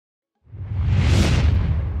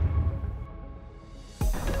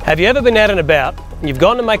Have you ever been out and about and you've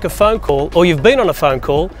gone to make a phone call, or you've been on a phone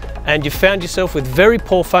call and you've found yourself with very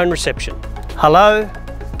poor phone reception? Hello?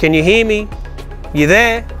 Can you hear me? You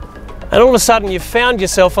there? And all of a sudden you've found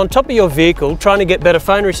yourself on top of your vehicle trying to get better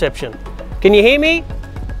phone reception. Can you hear me?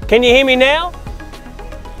 Can you hear me now?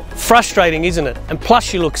 Frustrating, isn't it? And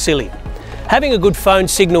plus you look silly. Having a good phone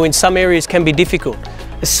signal in some areas can be difficult,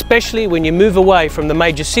 especially when you move away from the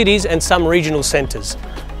major cities and some regional centres.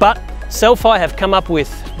 But CEL-FI have come up with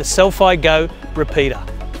the CEL-FI GO repeater.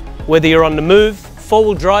 Whether you're on the move,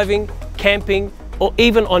 four-wheel driving, camping, or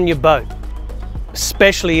even on your boat.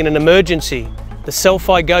 Especially in an emergency, the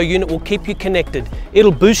CEL-FI GO unit will keep you connected.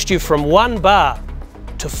 It'll boost you from 1 bar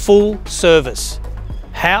to full service.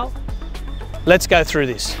 How? Let's go through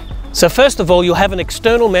this. So first of all, you'll have an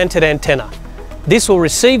external mounted antenna. This will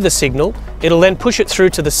receive the signal. It'll then push it through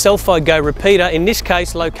to the CEL-FI GO repeater, in this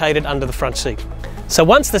case located under the front seat. So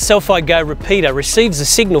once the CEL-FI GO repeater receives the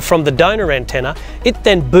signal from the donor antenna, it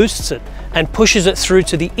then boosts it and pushes it through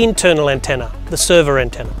to the internal antenna, the server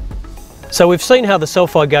antenna. So we've seen how the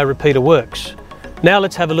CEL-FI GO repeater works. Now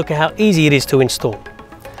let's have a look at how easy it is to install.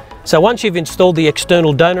 So once you've installed the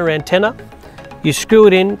external donor antenna, you screw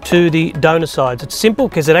it in to the donor sides. It's simple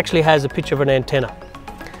because it actually has a picture of an antenna.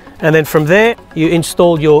 And then from there, you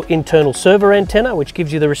install your internal server antenna, which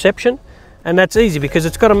gives you the reception. And that's easy because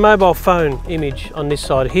it's got a mobile phone image on this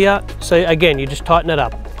side here. So again, you just tighten it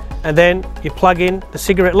up. And then you plug in the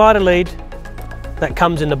cigarette lighter lead that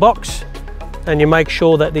comes in the box, and you make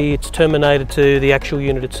sure that it's terminated to the actual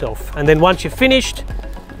unit itself. And then once you're finished,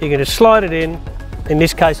 you can just slide it in. In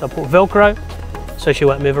this case, I put Velcro so she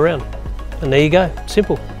won't move around. And there you go,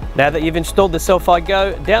 simple. Now that you've installed the CEL-FI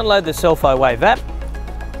GO, download the CEL-FI Wave app,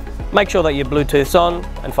 make sure that your Bluetooth's on,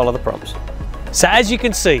 and follow the prompts. So as you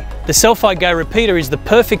can see, the CEL-FI GO repeater is the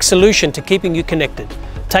perfect solution to keeping you connected,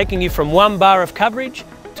 taking you from 1 bar of coverage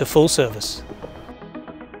to full service.